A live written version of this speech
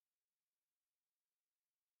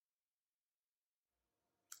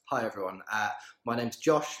Hi everyone, my name's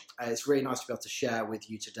Josh. It's really nice to be able to share with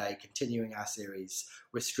you today, continuing our series,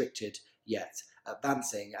 Restricted Yet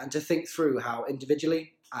Advancing, and to think through how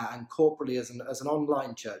individually and corporately as an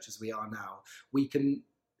online church as we are now, we can,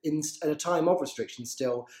 in a time of restriction,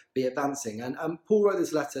 still be advancing. And Paul wrote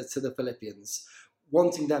this letter to the Philippians,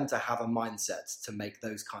 wanting them to have a mindset to make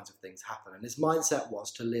those kinds of things happen. And his mindset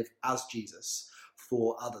was to live as Jesus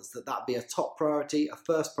for others, that be a top priority, a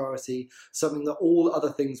first priority, something that all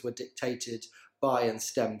other things were dictated by and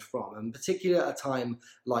stemmed from. And particularly at a time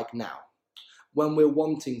like now, when we're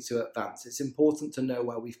wanting to advance, it's important to know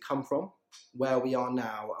where we've come from, where we are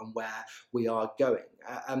now, and where we are going.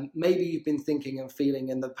 Maybe you've been thinking and feeling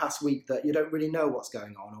in the past week that you don't really know what's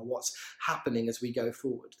going on or what's happening as we go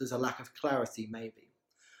forward. There's a lack of clarity, maybe.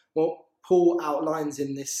 Well, Paul outlines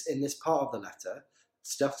in this part of the letter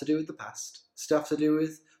stuff to do with the past, stuff to do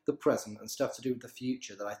with the present, and stuff to do with the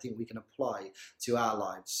future that I think we can apply to our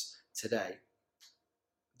lives today.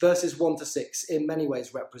 Verses 1 to 6 in many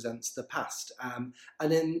ways represents the past.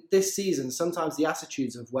 And in this season, sometimes the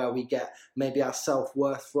attitudes of where we get maybe our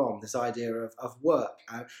self-worth from, this idea of work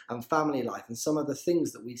and family life, and some of the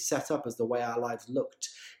things that we set up as the way our lives looked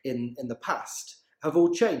in the past, have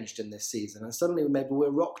all changed in this season. And suddenly maybe we're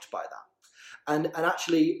rocked by that. And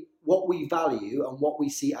actually what we value and what we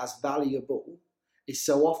see as valuable is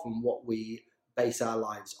so often what we base our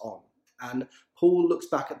lives on. And Paul looks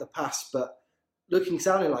back at the past, but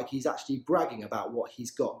sounding like he's actually bragging about what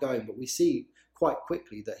he's got going, but we see quite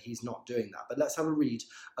quickly that he's not doing that. But let's have a read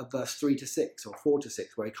of verse 3 to 6 or 4 to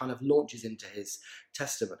 6, where he kind of launches into his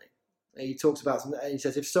testimony. He talks about, he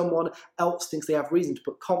says, if someone else thinks they have reason to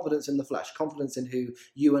put confidence in the flesh, confidence in who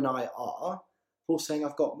you and I are, Paul's saying,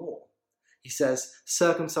 I've got more. He says,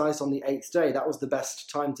 circumcised on the 8th day, that was the best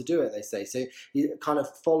time to do it, they say. So he's kind of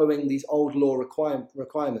following these old law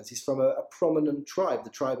requirements. He's from a prominent tribe, the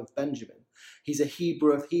tribe of Benjamin. He's a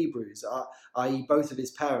Hebrew of Hebrews, i.e. both of his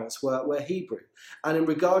parents were Hebrew. And in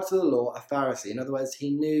regard to the law, a Pharisee. In other words, he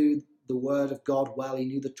knew the word of God well, he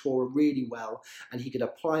knew the Torah really well, and he could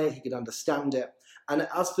apply it, he could understand it. And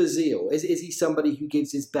as for zeal, is he somebody who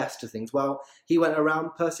gives his best to things? Well, he went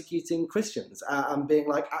around persecuting Christians and being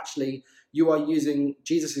like, actually, you are using,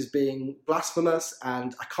 Jesus is being blasphemous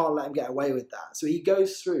and I can't let him get away with that. So he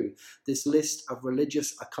goes through this list of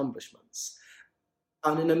religious accomplishments.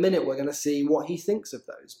 And in a minute, we're going to see what he thinks of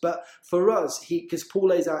those. But for us, because Paul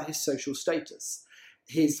lays out his social status,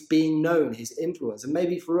 his being known, his influence, and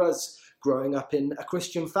maybe for us, growing up in a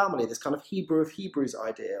Christian family, this kind of Hebrew of Hebrews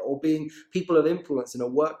idea, or being people of influence in a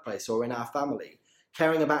workplace or in our family,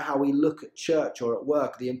 caring about how we look at church or at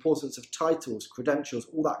work, the importance of titles, credentials,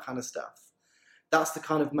 all that kind of stuff. That's the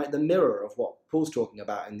kind of the mirror of what Paul's talking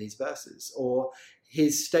about in these verses. Or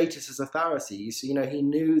his status as a Pharisee. So, he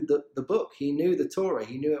knew the book, he knew the Torah,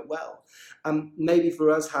 he knew it well. Maybe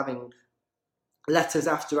for us, having letters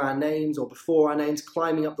after our names or before our names,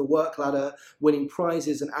 climbing up the work ladder, winning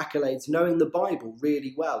prizes and accolades, knowing the Bible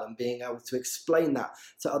really well and being able to explain that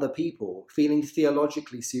to other people, feeling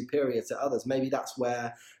theologically superior to others. Maybe that's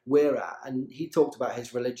where we're at. And he talked about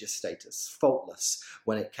his religious status, faultless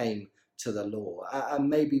when it came to the law. And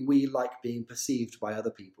maybe we like being perceived by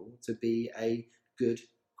other people to be a good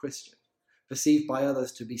Christian, perceived by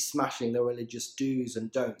others to be smashing the religious do's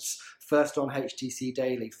and don'ts, first on HTC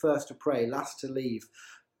daily, first to pray, last to leave,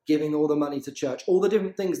 giving all the money to church, all the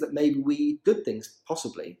different things that maybe good things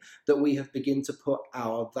possibly, that we have begun to put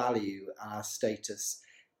our value, our status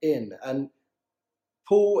in. And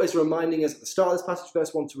Paul is reminding us at the start of this passage,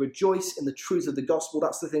 verse 1, to rejoice in the truth of the gospel.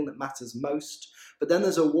 That's the thing that matters most. But then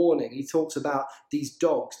there's a warning. He talks about these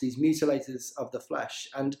dogs, these mutilators of the flesh.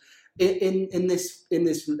 And in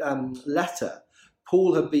this letter,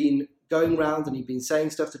 Paul had been going round and he'd been saying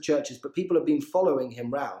stuff to churches, but people have been following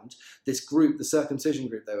him round, this group, the circumcision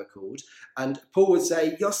group they were called. And Paul would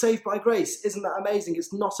say, you're saved by grace. Isn't that amazing?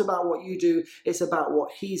 It's not about what you do. It's about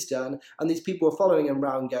what he's done. And these people were following him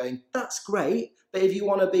round going, that's great. But if you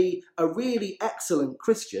want to be a really excellent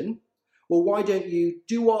Christian, well, why don't you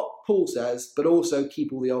do what Paul says, but also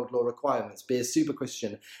keep all the old law requirements, be a super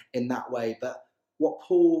Christian in that way. But what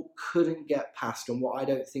Paul couldn't get past, and what I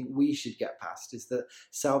don't think we should get past, is that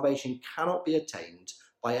salvation cannot be attained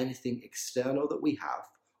by anything external that we have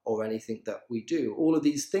or anything that we do. All of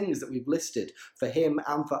these things that we've listed for him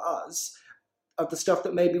and for us are the stuff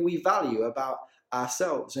that maybe we value about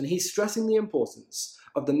ourselves. And he's stressing the importance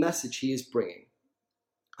of the message he is bringing,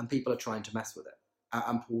 and people are trying to mess with it.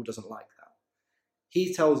 And Paul doesn't like that.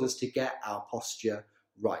 He tells us to get our posture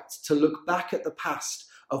right, to look back at the past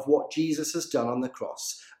of what Jesus has done on the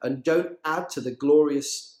cross, and don't add to the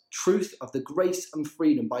glorious truth of the grace and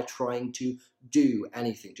freedom by trying to do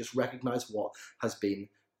anything. Just recognize what has been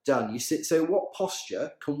done. You see, so what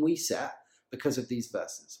posture can we set because of these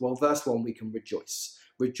verses? Well, verse 1, we can rejoice.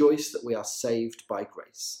 Rejoice that we are saved by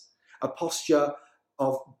grace. A posture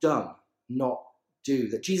of done, not do.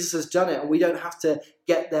 That Jesus has done it and we don't have to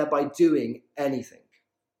get there by doing anything.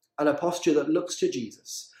 And a posture that looks to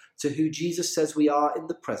Jesus, to who Jesus says we are in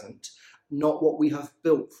the present, not what we have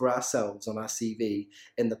built for ourselves on our CV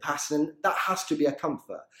in the past. And that has to be a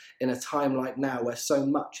comfort in a time like now where so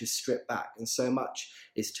much is stripped back and so much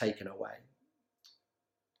is taken away.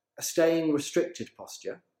 A staying restricted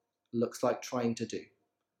posture looks like trying to do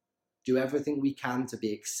everything we can to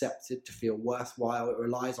be accepted, to feel worthwhile. It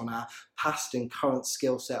relies on our past and current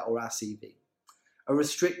skill set or our CV. A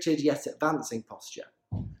restricted yet advancing posture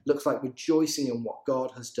looks like rejoicing in what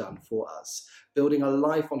God has done for us, building a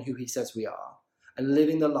life on who he says we are, and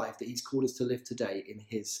living the life that he's called us to live today in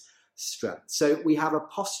his strength. So we have a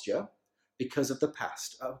posture because of the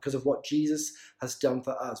past, because of what Jesus has done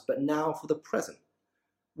for us, but now for the present.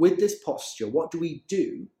 With this posture, what do we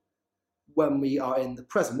do when we are in the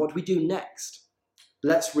present? What do we do next?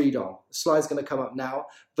 Let's read on. The slide's going to come up now,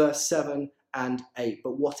 verse 7 and 8.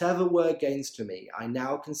 But whatever were gains to me, I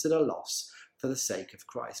now consider loss for the sake of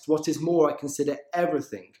Christ. What is more, I consider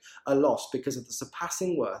everything a loss because of the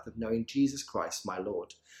surpassing worth of knowing Jesus Christ, my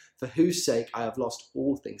Lord, for whose sake I have lost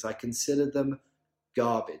all things. I consider them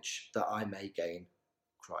garbage that I may gain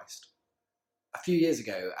Christ. A few years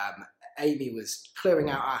ago, Amy was clearing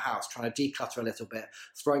out our house, trying to declutter a little bit,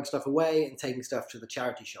 throwing stuff away and taking stuff to the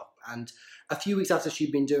charity shop. And a few weeks after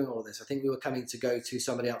she'd been doing all this, I think we were coming to go to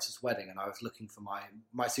somebody else's wedding, and I was looking for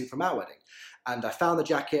my suit from our wedding. And I found the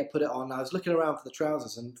jacket, put it on. I was looking around for the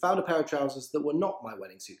trousers and found a pair of trousers that were not my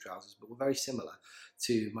wedding suit trousers, but were very similar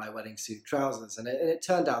to my wedding suit trousers. And it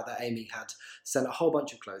turned out that Amy had sent a whole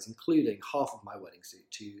bunch of clothes, including half of my wedding suit,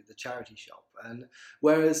 to the charity shop. And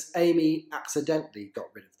whereas Amy accidentally got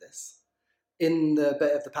rid of this, in the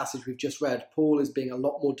bit of the passage we've just read, Paul is being a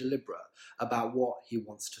lot more deliberate about what he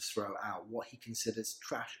wants to throw out, what he considers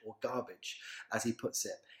trash or garbage, as he puts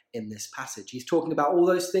it in this passage. He's talking about all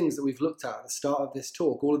those things that we've looked at the start of this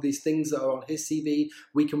talk, all of these things that are on his CV.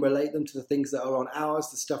 We can relate them to the things that are on ours,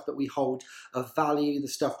 the stuff that we hold of value, the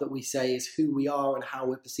stuff that we say is who we are and how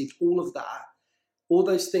we're perceived, all of that, all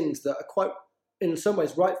those things that are quite, in some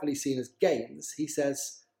ways, rightfully seen as gains. He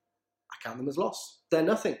says, I count them as loss. They're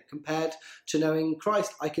nothing compared to knowing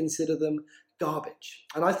Christ. I consider them garbage.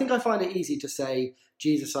 And I think I find it easy to say,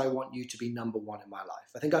 Jesus, I want you to be number one in my life.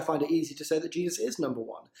 I think I find it easy to say that Jesus is number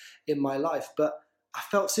one in my life. But I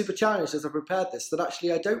felt super challenged as I prepared this, that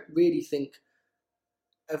actually I don't really think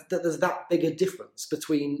that there's that big a difference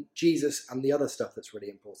between Jesus and the other stuff that's really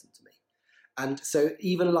important to me. And so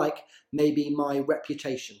even like maybe my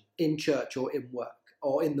reputation in church or in work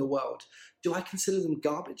or in the world, do I consider them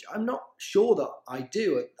garbage? I'm not sure that I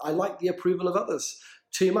do. I like the approval of others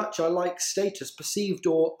too much. I like status, perceived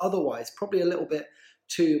or otherwise, probably a little bit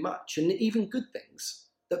too much. And even good things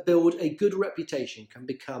that build a good reputation can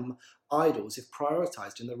become idols if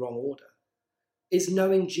prioritized in the wrong order. Is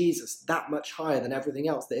knowing Jesus that much higher than everything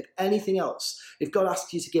else, that if anything else, if God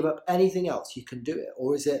asks you to give up anything else, you can do it?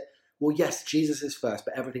 Or is it, well, yes, Jesus is first,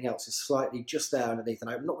 but everything else is slightly just there underneath, and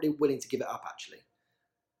I'm not really willing to give it up, actually?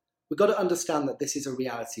 We've got to understand that this is a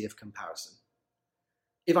reality of comparison.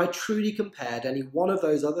 If I truly compared any one of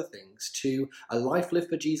those other things to a life lived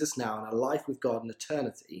for Jesus now and a life with God in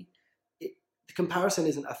eternity, the comparison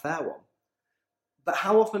isn't a fair one. But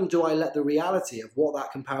how often do I let the reality of what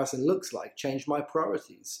that comparison looks like change my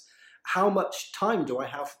priorities? How much time do I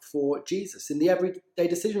have for Jesus? In the everyday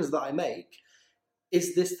decisions that I make,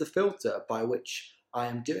 is this the filter by which I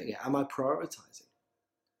am doing it? Am I prioritizing?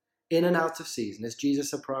 In and out of season, is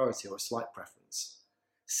Jesus a priority or a slight preference?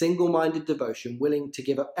 Single-minded devotion, willing to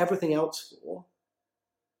give up everything else for?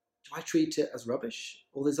 Do I treat it as rubbish?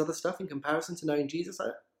 All this other stuff in comparison to knowing Jesus?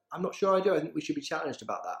 I'm not sure I do. I think we should be challenged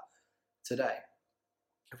about that today.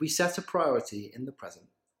 If we set a priority in the present,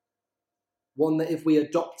 one that if we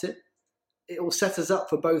adopt it, it will set us up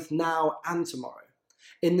for both now and tomorrow.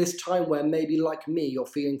 In this time where maybe like me, you're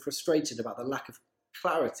feeling frustrated about the lack of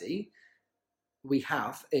clarity we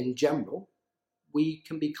have in general, we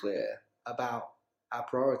can be clear about our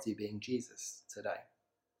priority being Jesus today.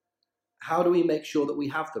 How do we make sure that we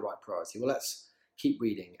have the right priority? Well, let's keep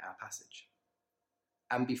reading our passage.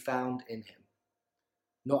 And be found in him,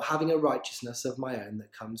 not having a righteousness of my own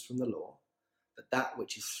that comes from the law, but that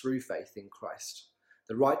which is through faith in Christ.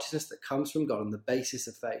 The righteousness that comes from God on the basis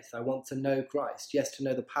of faith. I want to know Christ, yes, to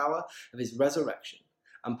know the power of his resurrection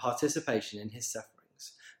and participation in his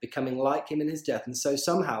sufferings, becoming like him in his death, and so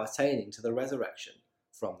somehow attaining to the resurrection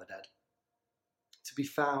from the dead. To be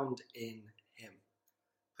found in him.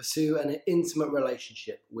 Pursue an intimate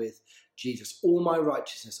relationship with Jesus. All my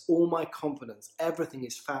righteousness, all my confidence, everything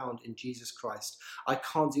is found in Jesus Christ. I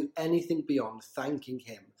can't do anything beyond thanking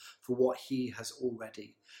him for what he has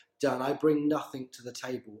already done. I bring nothing to the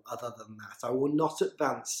table other than that. I will not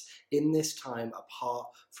advance in this time apart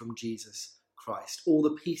from Jesus Christ. All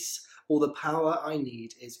the peace, all the power I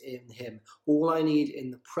need is in him. All I need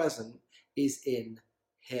in the present is in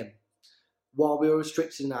him. While we're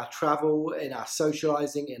restricted in our travel, in our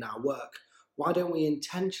socializing, in our work, why don't we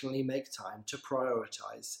intentionally make time to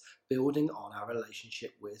prioritize building on our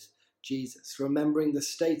relationship with Jesus, remembering the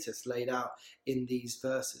status laid out in these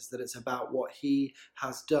verses, that it's about what he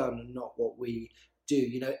has done and not what we do.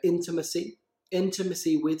 You know, intimacy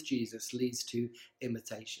with Jesus leads to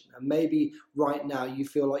imitation. And maybe right now you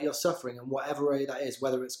feel like you're suffering, and whatever way that is,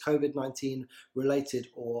 whether it's COVID-19 related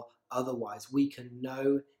or otherwise, we can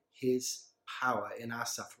know his power in our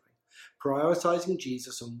suffering. Prioritizing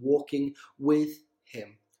Jesus and walking with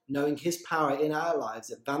him, knowing his power in our lives,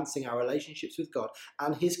 advancing our relationships with God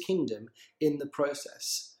and his kingdom in the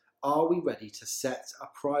process. Are we ready to set a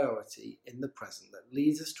priority in the present that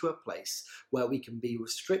leads us to a place where we can be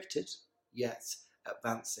restricted yet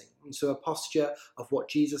advancing? And so a posture of what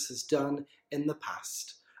Jesus has done in the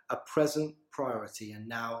past, a present priority, and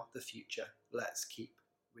now the future. Let's keep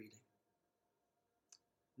reading.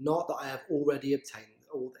 Not that I have already obtained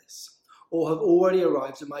all this, or have already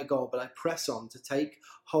arrived at my goal, but I press on to take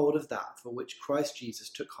hold of that for which Christ Jesus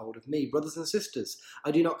took hold of me. Brothers and sisters,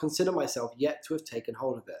 I do not consider myself yet to have taken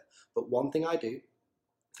hold of it, but one thing I do,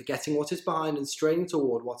 forgetting what is behind and straining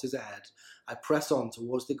toward what is ahead, I press on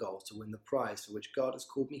towards the goal to win the prize for which God has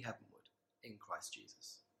called me heavenward in Christ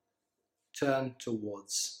Jesus. Turn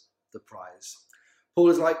towards the prize. Paul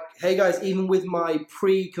is like, hey guys, even with my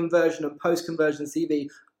pre-conversion and post-conversion CV,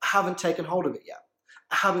 I haven't taken hold of it yet.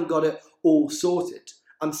 I haven't got it all sorted.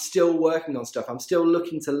 I'm still working on stuff. I'm still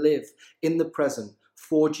looking to live in the present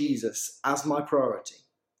for Jesus as my priority.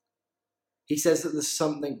 He says that there's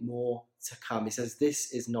something more to come. He says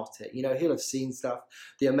this is not it. You know, he'll have seen stuff,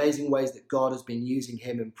 the amazing ways that God has been using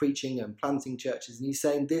him in preaching and planting churches. And he's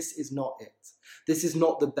saying this is not it. This is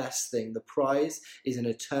not the best thing. The prize is an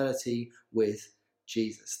eternity with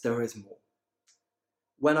Jesus. There is more.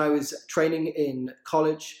 When I was training in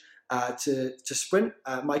college to sprint,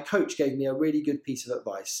 my coach gave me a really good piece of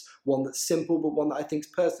advice, one that's simple, but one that I think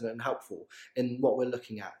is pertinent and helpful in what we're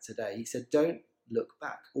looking at today. He said, don't look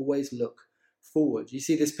back, always look forward. You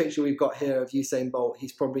see this picture we've got here of Usain Bolt.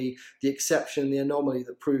 He's probably the exception, the anomaly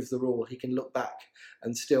that proves the rule. He can look back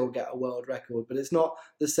and still get a world record, but it's not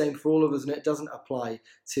the same for all of us, and it doesn't apply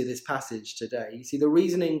to this passage today. You see, the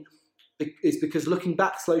reasoning is because looking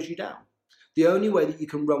back slows you down. The only way that you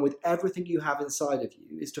can run with everything you have inside of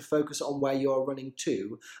you is to focus on where you are running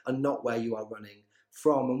to and not where you are running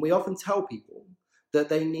from. And we often tell people that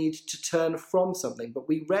they need to turn from something, but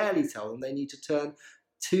we rarely tell them they need to turn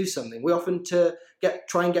to something. We often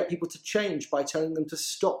try and get people to change by telling them to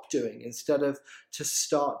stop doing instead of to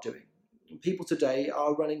start doing. People today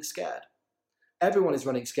are running scared. Everyone is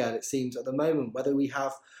running scared, it seems, at the moment, whether we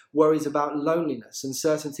have worries about loneliness,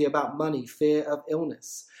 uncertainty about money, fear of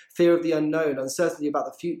illness, fear of the unknown, uncertainty about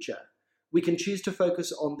the future. We can choose to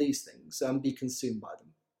focus on these things and be consumed by them.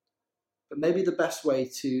 But maybe the best way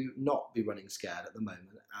to not be running scared at the moment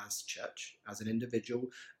as church, as an individual,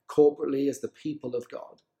 corporately, as the people of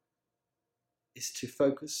God, is to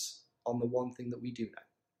focus on the one thing that we do know.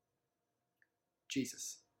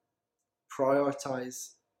 Jesus.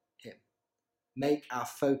 Prioritize him. Make our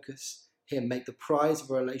focus him. Make the prize of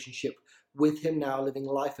a relationship with him now, living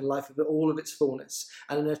life in life of all of its fullness,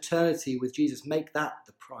 and an eternity with Jesus. Make that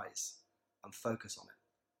the prize and focus on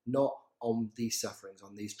it, not on these sufferings,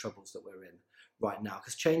 on these troubles that we're in right now.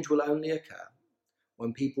 Because change will only occur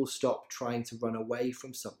when people stop trying to run away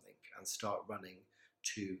from something and start running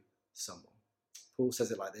to someone. Paul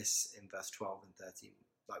says it like this in verse 12 and 13,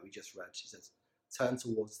 like we just read. He says, turn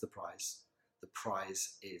towards the prize. The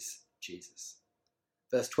prize is Jesus.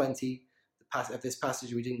 Verse 20 of this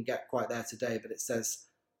passage, we didn't get quite there today, but it says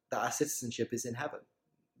that our citizenship is in heaven.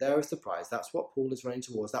 There is the prize. That's what Paul is running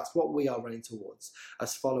towards. That's what we are running towards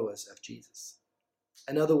as followers of Jesus.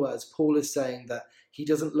 In other words, Paul is saying that he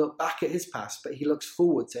doesn't look back at his past, but he looks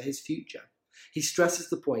forward to his future. He stresses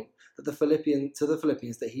the point that the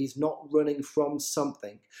Philippians that he's not running from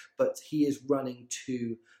something, but he is running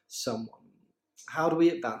to someone. How do we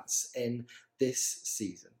advance in this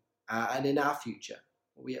season and in our future?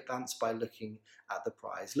 We advance by looking at the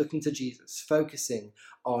prize, looking to Jesus, focusing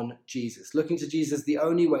on Jesus, looking to Jesus, the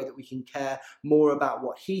only way that we can care more about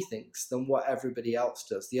what he thinks than what everybody else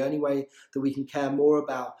does. The only way that we can care more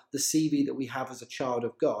about the CV that we have as a child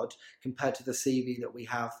of God compared to the CV that we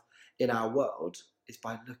have in our world is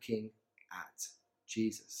by looking at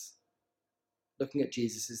Jesus. Looking at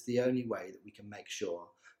Jesus is the only way that we can make sure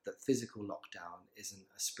that physical lockdown isn't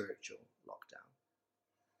a spiritual lockdown.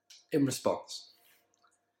 In response,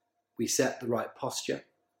 we set the right posture,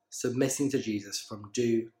 submitting to Jesus from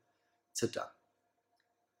do to done.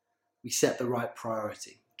 We set the right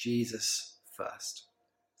priority, Jesus first,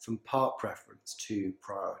 from part preference to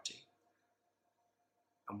priority.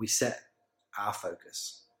 And we set our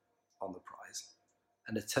focus on the prize,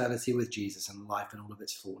 an eternity with Jesus and life in all of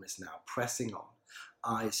its fullness now, pressing on,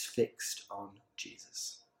 eyes fixed on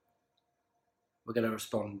Jesus. We're going to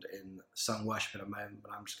respond in sung worship in a moment,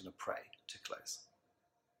 but I'm just going to pray to close.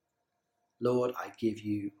 Lord, I give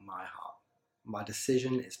you my heart. My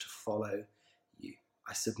decision is to follow you.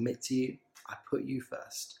 I submit to you. I put you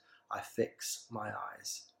first. I fix my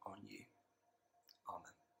eyes on you.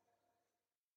 Amen.